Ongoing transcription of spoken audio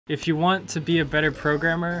If you want to be a better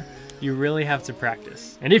programmer, you really have to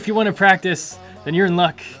practice. And if you want to practice, then you're in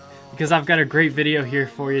luck, because I've got a great video here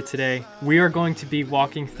for you today. We are going to be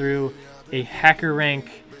walking through a HackerRank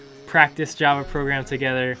practice Java program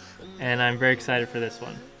together, and I'm very excited for this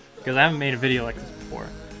one because I haven't made a video like this before.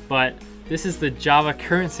 But this is the Java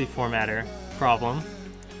Currency Formatter problem.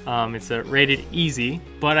 It's rated easy,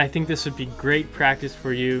 but I think this would be great practice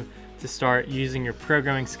for you to start using your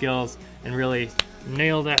programming skills and really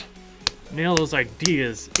nail those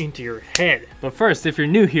ideas into your head. But first, if you're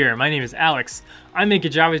new here, my name is Alex. I make a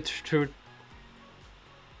Java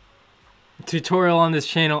tutorial on this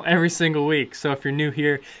channel every single week. So if you're new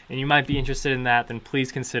here and you might be interested in that, then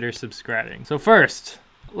please consider subscribing. So first,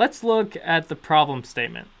 let's look at the problem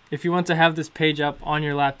statement. If you want to have this page up on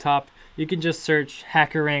your laptop, you can just search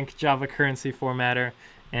HackerRank Java Currency Formatter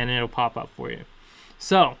and it'll pop up for you.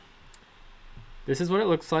 So this is what it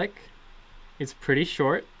looks like. It's pretty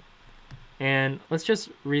short, and let's just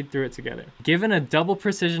read through it together. Given a double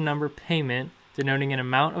precision number payment denoting an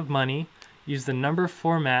amount of money, use the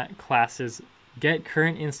NumberFormat class's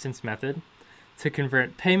getCurrentInstance method to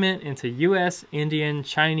convert payment into US, Indian,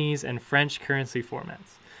 Chinese, and French currency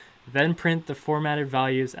formats. Then print the formatted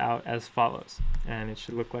values out as follows, and it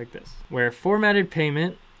should look like this, where formatted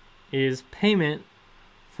payment is payment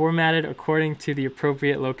formatted according to the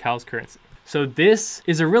appropriate locale's currency. So this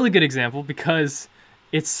is a really good example because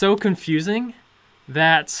it's so confusing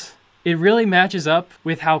that it really matches up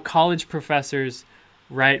with how college professors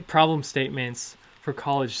write problem statements for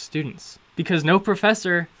college students, because no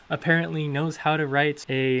professor apparently knows how to write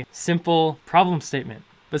a simple problem statement.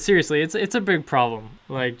 But seriously, it's a big problem,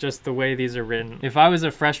 like just the way these are written. If I was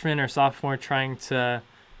a freshman or sophomore trying to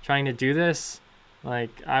do this, like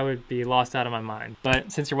I would be lost out of my mind.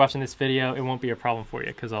 But since you're watching this video, it won't be a problem for you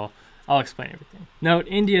because I'll explain everything. Note,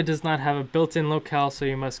 India does not have a built-in locale, so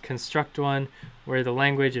you must construct one where the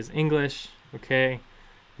language is English. Okay,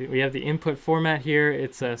 we have the input format here.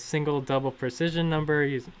 It's a single double precision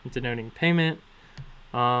number denoting payment.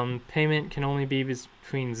 Payment can only be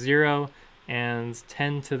between 0 and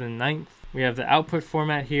 10 to the 9th. We have the output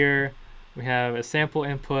format here. We have a sample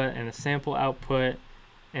input and a sample output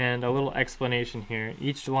and a little explanation here.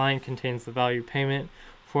 Each line contains the value payment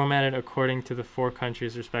formatted according to the 4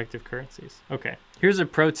 countries' respective currencies. Okay, here's a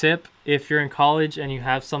pro tip. If you're in college and you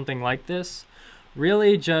have something like this,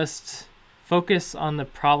 really just focus on the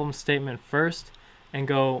problem statement first and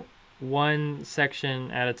go one section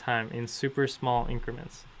at a time in super small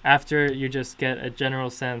increments. After you just get a general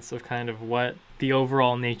sense of kind of what the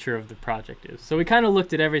overall nature of the project is. So we kind of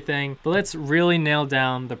looked at everything, but let's really nail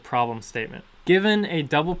down the problem statement. Given a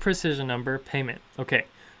double precision number payment. Okay,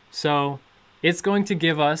 so it's going to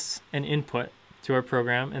give us an input to our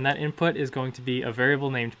program, and that input is going to be a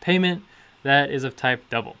variable named payment that is of type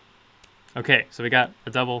double. Okay, so we got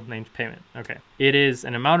a double named payment. Okay, it is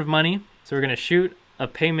an amount of money, so we're going to shoot a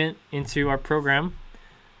payment into our program,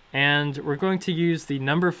 and we're going to use the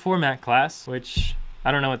NumberFormat class, which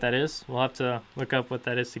I don't know what that is. We'll have to look up what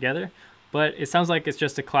that is together, but it sounds like it's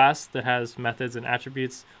just a class that has methods and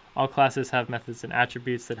attributes. All classes have methods and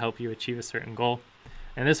attributes that help you achieve a certain goal.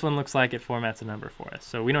 And this one looks like it formats a number for us.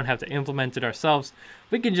 So we don't have to implement it ourselves.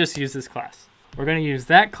 We can just use this class. We're going to use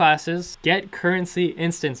that class's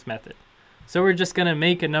getCurrentInstance method. So we're just going to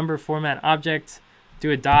make a NumberFormat object,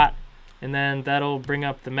 do a dot, and then that'll bring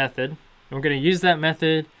up the method. And we're going to use that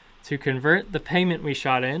method to convert the payment we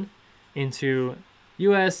shot in into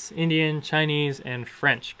US, Indian, Chinese, and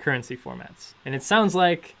French currency formats. And it sounds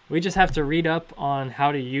like we just have to read up on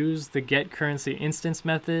how to use the getCurrentInstance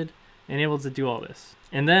method and able to do all this.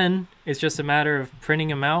 And then it's just a matter of printing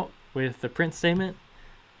them out with the print statement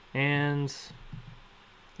and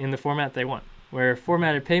in the format they want. Where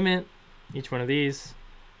formatted payment, each one of these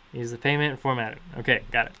is the payment formatted. Okay,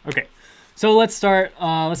 got it. Okay, so let's start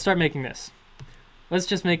making this. Let's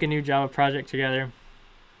just make a new Java project together.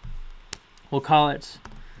 We'll call it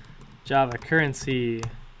Java Currency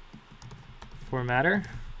Formatter.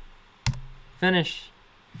 Finish.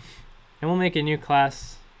 And we'll make a new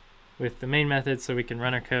class with the main method so we can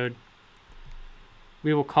run our code.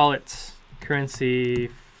 We will call it Currency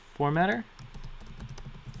Formatter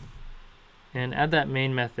and add that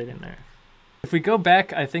main method in there. If we go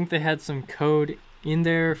back, I think they had some code in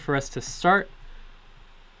there for us to start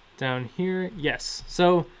down here. Yes.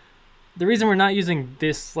 So the reason we're not using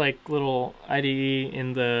this like little IDE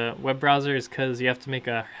in the web browser is because you have to make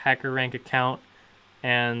a HackerRank account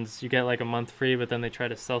and you get like a month free, but then they try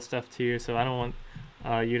to sell stuff to you. So I don't want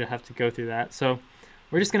you to have to go through that. So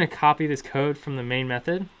we're just going to copy this code from the main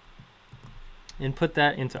method and put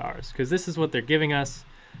that into ours, because this is what they're giving us,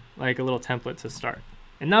 like a little template to start.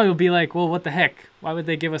 And now you'll be like, well, what the heck? Why would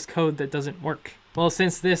they give us code that doesn't work? Well,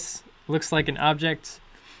 since this looks like an object,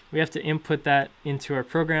 we have to input that into our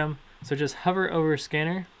program. So just hover over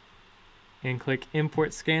scanner and click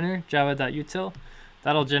import scanner java.util.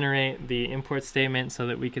 That'll generate the import statement so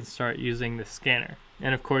that we can start using the scanner.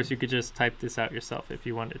 And of course, you could just type this out yourself if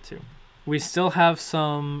you wanted to. We still have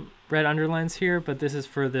some red underlines here, but this is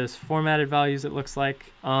for this formatted values, it looks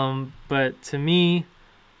like. But to me,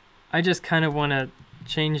 I just kind of want to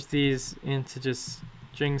change these into just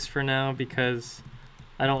strings for now because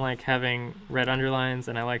I don't like having red underlines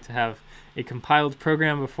and I like to have a compiled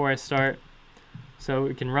program before I start. So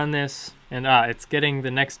we can run this and it's getting the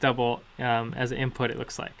next double as an input, it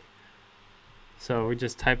looks like. So we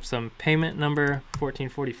just type some payment number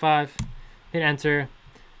 1445, hit enter,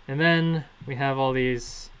 and then we have all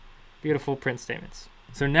these beautiful print statements.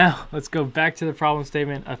 So now let's go back to the problem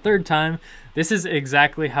statement a third time. This is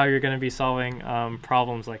exactly how you're going to be solving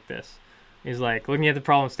problems like this. Is like looking at the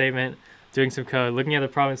problem statement, doing some code, looking at the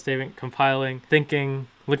problem statement, compiling, thinking,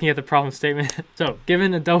 looking at the problem statement. So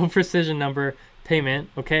given a double precision number payment,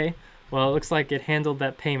 okay, well it looks like it handled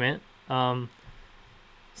that payment,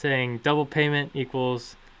 saying double payment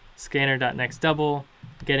equals scanner.nextDouble,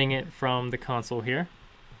 getting it from the console here.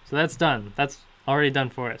 So that's done. That's already done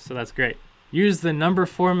for us, so that's great. Use the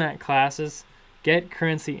NumberFormat class's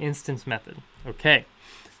getCurrencyInstance method. Okay,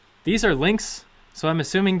 these are links, so I'm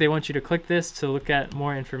assuming they want you to click this to look at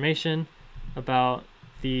more information about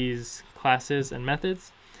these classes and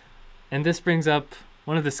methods. And this brings up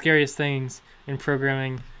one of the scariest things in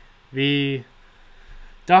programming, the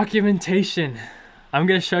documentation. I'm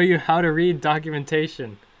going to show you how to read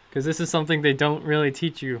documentation because this is something they don't really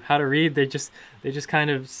teach you how to read. They just kind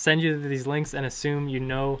of send you these links and assume you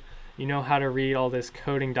know how to read all this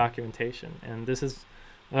coding documentation. And this is,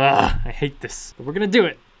 I hate this. But we're going to do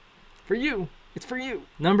it for you. It's for you.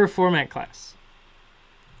 NumberFormat class.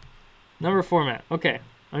 NumberFormat. Okay,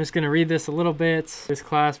 I'm just going to read this a little bit. This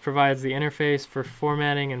class provides the interface for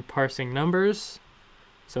formatting and parsing numbers.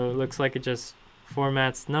 So it looks like it just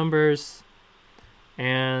formats numbers.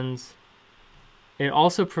 And it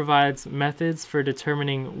also provides methods for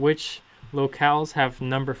determining which locales have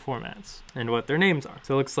number formats and what their names are.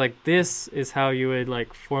 So it looks like this is how you would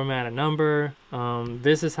like format a number.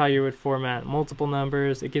 This is how you would format multiple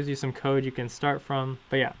numbers. It gives you some code you can start from.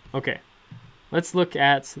 But yeah, okay. Let's look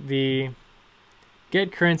at the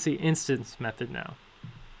getCurrencyInstance method now.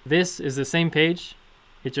 This is the same page.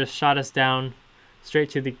 It just shot us down straight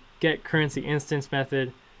to the getCurrencyInstance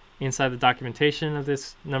method inside the documentation of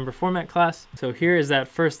this NumberFormat class. So here is that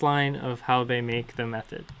first line of how they make the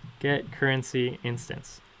method.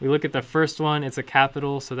 getCurrencyInstance. We look at the first one, it's a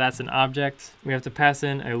capital, so that's an object. We have to pass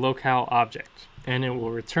in a locale object, and it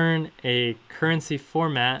will return a currency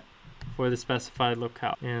format for the specified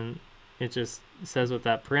locale. And it just says what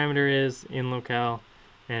that parameter is in locale,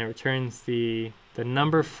 and it returns the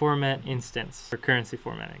NumberFormat instance for currency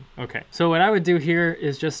formatting. Okay, so what I would do here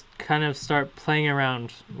is just kind of start playing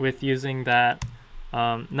around with using that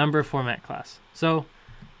NumberFormat class. So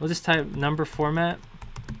we'll just type NumberFormat.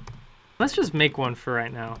 Let's just make one for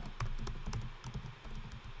right now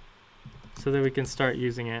so that we can start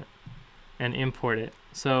using it and import it.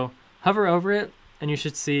 So hover over it and you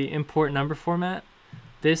should see import NumberFormat.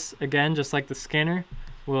 This, again, just like the scanner,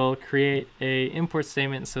 will create a import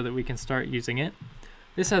statement so that we can start using it.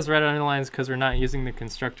 This has red underlines because we're not using the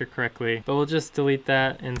constructor correctly, but we'll just delete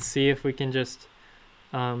that and see if we can just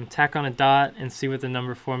tack on a dot and see what the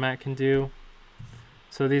NumberFormat can do.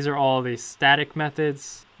 So these are all the static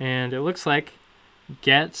methods, and it looks like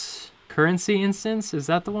getCurrencyInstance, is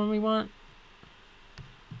that the one we want?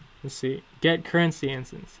 Let's see,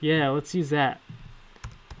 getCurrencyInstance. Yeah, let's use that.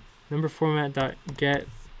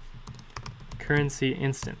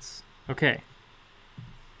 NumberFormat.getCurrencyInstance. Okay.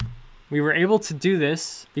 We were able to do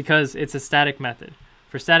this because it's a static method.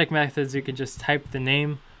 For static methods, you can just type the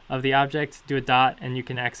name of the object, do a dot, and you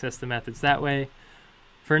can access the methods that way.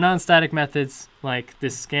 For non-static methods like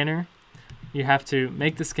this scanner, you have to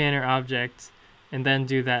make the scanner object and then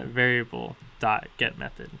do that variable .get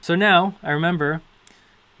method. So now I remember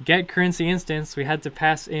getCurrencyInstance, we had to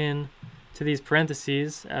pass in to these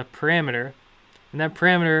parentheses a parameter, and that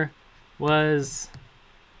parameter was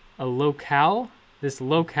a locale, this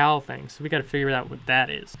locale thing. So we got to figure out what that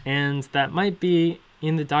is, and that might be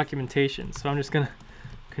in the documentation. So I'm just gonna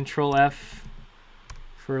Control F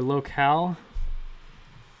for locale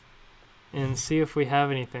and see if we have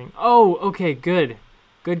anything. Oh, okay, good.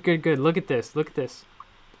 Good. Look at this. Look at this.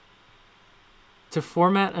 To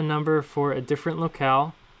format a number for a different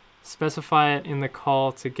locale, specify it in the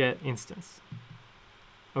call to get instance.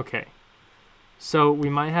 Okay. So we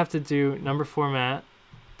might have to do NumberFormat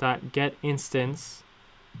dot get instance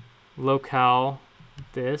locale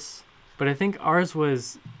this, but I think ours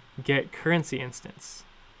was get currency instance.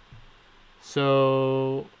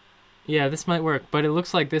 So yeah, this might work, but it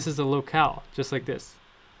looks like this is a locale, just like this,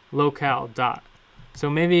 locale dot. So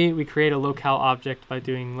maybe we create a locale object by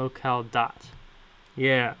doing locale dot.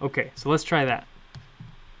 Yeah, okay, so let's try that.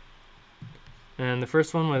 And the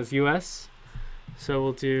first one was US, so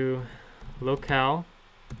we'll do locale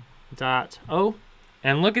dot o,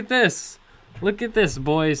 and look at this,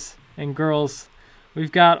 boys and girls.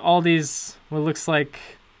 We've got all these what looks like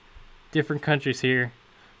different countries here.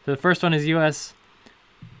 So the first one is US.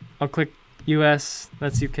 I'll click US,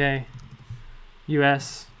 that's UK,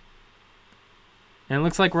 US, and it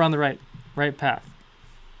looks like we're on the right path.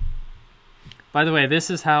 By the way, this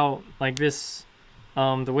is how, like this,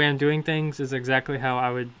 the way I'm doing things is exactly how I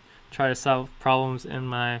would try to solve problems in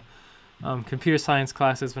my computer science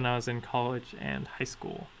classes when I was in college and high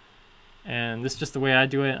school. And this is just the way I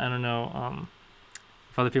do it. I don't know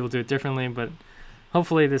if other people do it differently, but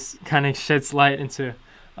hopefully this kind of sheds light into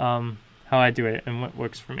how I do it and what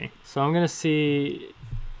works for me. So I'm gonna see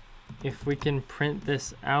if we can print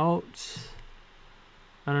this out.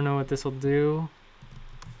 I don't know what this will do.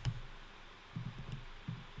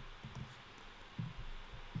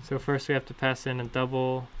 So first we have to pass in a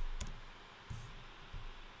double.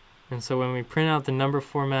 And so when we print out the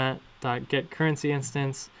NumberFormat.getCurrency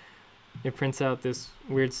instance, it prints out this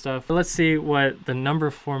weird stuff. Let's see what the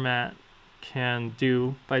NumberFormat can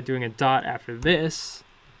do by doing a dot after this.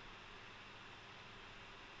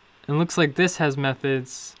 And looks like this has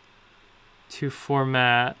methods to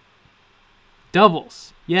format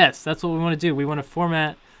doubles. Yes, that's what we want to do. We want to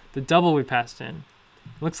format the double we passed in.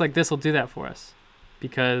 Looks like this will do that for us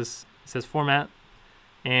because it says format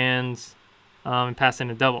and pass in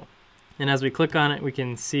a double. And as we click on it, we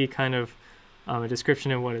can see kind of a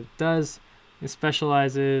description of what it does. It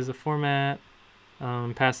specializes a format,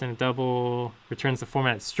 pass in a double, returns the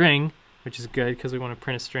formatted string, which is good because we want to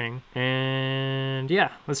print a string. And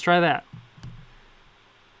yeah, let's try that.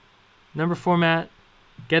 NumberFormat,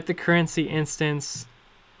 get the currency instance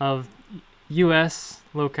of US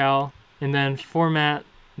locale, and then format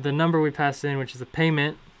the number we passed in, which is a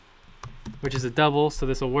payment, which is a double, so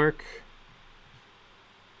this will work.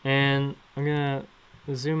 And I'm gonna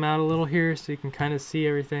zoom out a little here so you can kind of see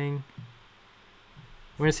everything.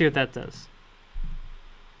 We're gonna see what that does.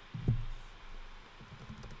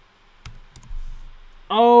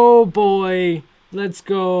 Oh boy, let's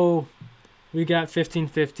go. We got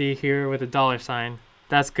 1550 here with a $sign.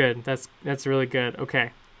 That's good. That's really good.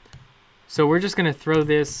 Okay. So we're just gonna throw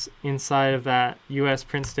this inside of that US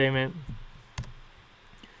print statement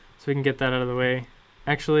so we can get that out of the way.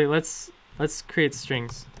 Actually, let's create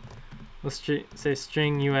strings. Let's say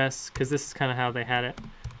string US because this is kind of how they had it.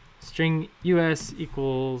 String US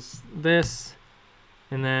equals this,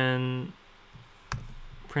 and then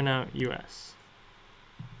print out US.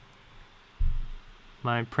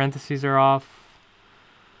 My parentheses are off.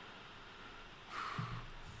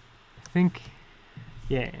 I think,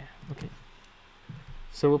 yeah, okay.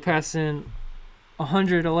 So we'll pass in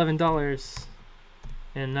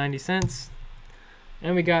 $111.90,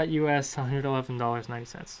 and we got US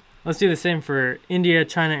 $111.90. Let's do the same for India,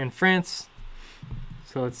 China, and France.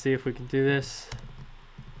 So let's see if we can do this.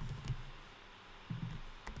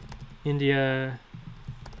 India,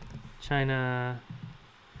 China,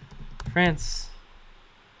 France.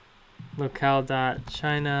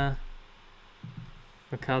 Locale.China,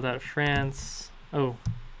 locale.France. Oh,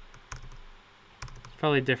 it's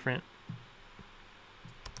probably different.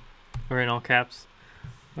 Or in all caps.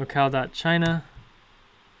 Locale.China,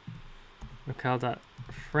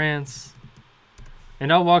 locale.France.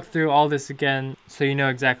 And I'll walk through all this again so you know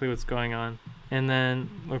exactly what's going on. And then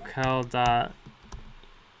locale.India.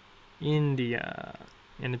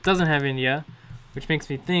 And it doesn't have India, which makes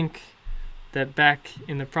me think that back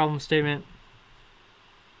in the problem statement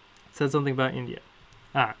it said something about India.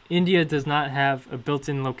 India does not have a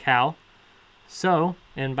built-in locale. So,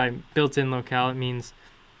 and by built-in locale it means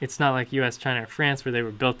it's not like US, China, or France where they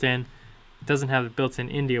were built in. It doesn't have the built-in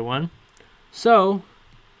India one. So,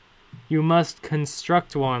 you must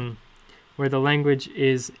construct one where the language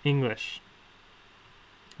is English.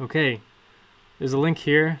 Okay, there's a link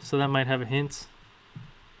here, so that might have a hint.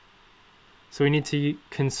 So we need to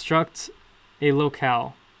construct a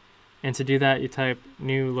locale, and to do that you type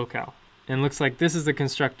new locale. And it looks like this is the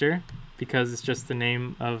constructor because it's just the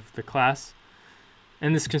name of the class.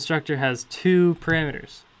 And this constructor has 2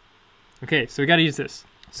 parameters. Okay, so we got to use this.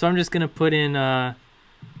 So I'm just going to put in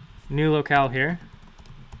new locale here.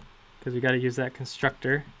 because we got to use that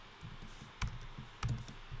constructor.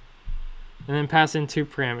 And then pass in 2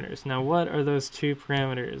 parameters. Now what are those 2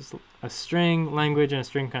 parameters? A string language and a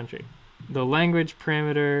string country. The language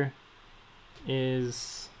parameter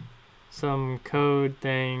is some code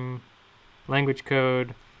thing, language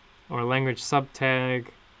code, or language subtag.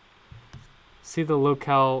 See the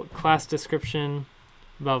locale class description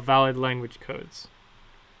about valid language codes.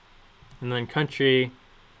 And then country,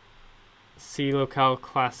 see locale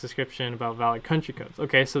class description about valid country codes.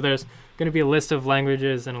 Okay, so there's going to be a list of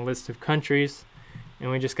languages and a list of countries,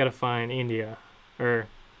 and we just got to find India, or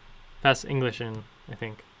pass English in, I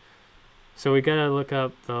think. So we got to look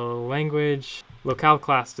up the language locale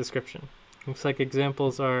class description. Looks like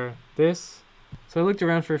examples are this. So I looked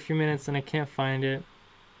around for a few minutes and I can't find it,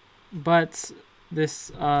 but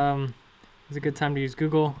this is a good time to use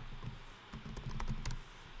Google.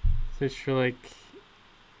 Search for like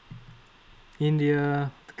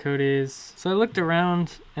India, the code is. So I looked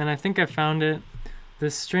around and I think I found it. The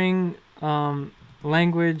string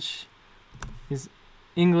language is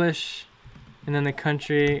English, and then the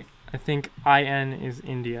country, I think IN is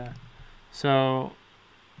India. So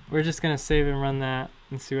we're just gonna save and run that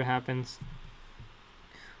and see what happens.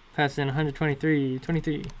 Pass in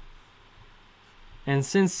 123. And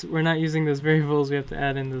since we're not using those variables, we have to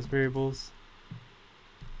add in those variables.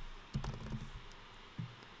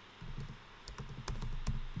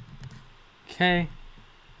 Okay,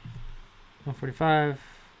 145,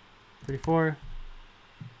 34,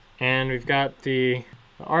 and we've got the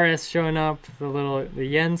RS showing up, the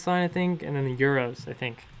yen sign, I think, and then the euros, I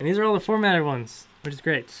think. And these are all the formatted ones, which is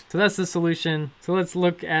great. So that's the solution. So let's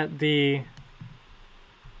look at the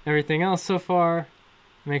everything else so far.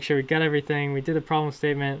 Make sure we got everything. We did a problem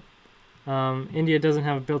statement. India doesn't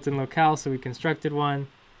have a built-in locale, so we constructed one.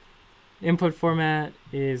 Input format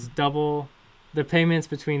is double. The payments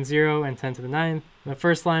between 0 and 10 to the 9th. The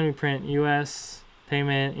first line we print US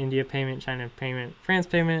payment, India payment, China payment, France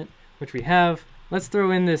payment, which we have. Let's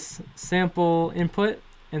throw in this sample input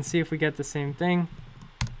and see if we get the same thing.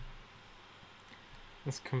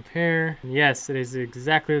 Let's compare. Yes, it is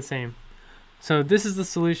exactly the same. So this is the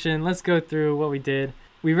solution. Let's go through what we did.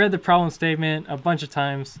 We read the problem statement a bunch of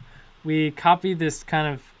times. We copied this kind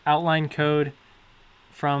of outline code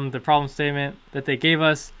from the problem statement that they gave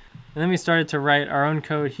us. And then we started to write our own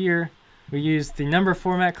code here. We used the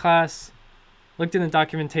NumberFormat class, looked in the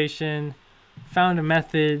documentation, found a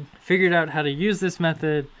method, figured out how to use this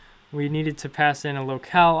method. We needed to pass in a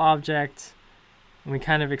locale object. And we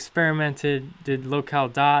kind of experimented, did locale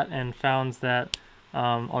dot, and found that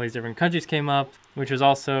all these different countries came up, which was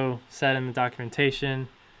also set in the documentation.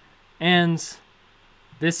 And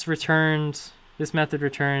this method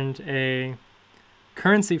returned a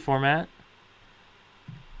currency format.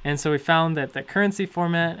 And so we found that the currency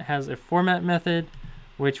format has a format method,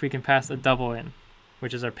 which we can pass a double in,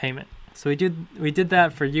 which is our payment. So we did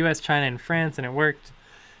that for US, China, and France, and it worked.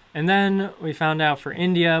 And then we found out for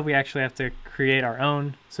India, we actually have to create our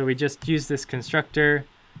own. So we just used this constructor,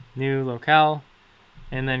 new locale,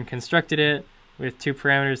 and then constructed it with 2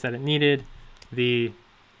 parameters that it needed, the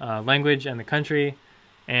language and the country.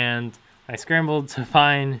 And I scrambled to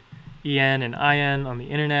find EN and IN on the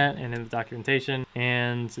internet and in the documentation,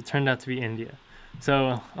 and it turned out to be India.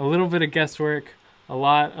 So a little bit of guesswork, a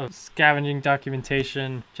lot of scavenging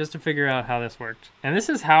documentation just to figure out how this worked. And this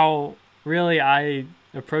is how really I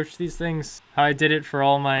approach these things, how I did it for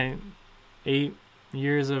all my 8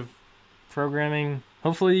 years of programming.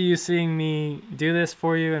 Hopefully you seeing me do this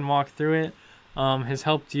for you and walk through it has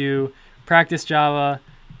helped you practice Java.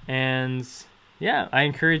 And yeah, I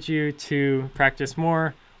encourage you to practice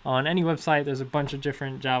more on any website. There's a bunch of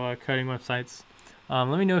different Java coding websites.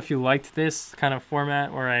 Let me know if you liked this kind of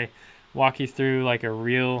format where I walk you through like a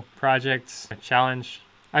real project, a challenge.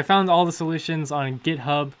 I found all the solutions on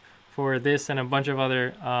GitHub for this and a bunch of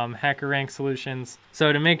other HackerRank solutions.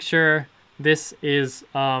 So to make sure this is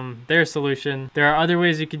their solution, there are other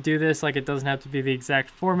ways you could do this, like it doesn't have to be the exact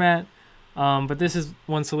format, but this is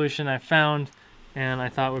one solution I found and I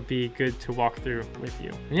thought would be good to walk through with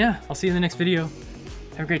you. And yeah, I'll see you in the next video.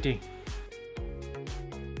 Have a great day.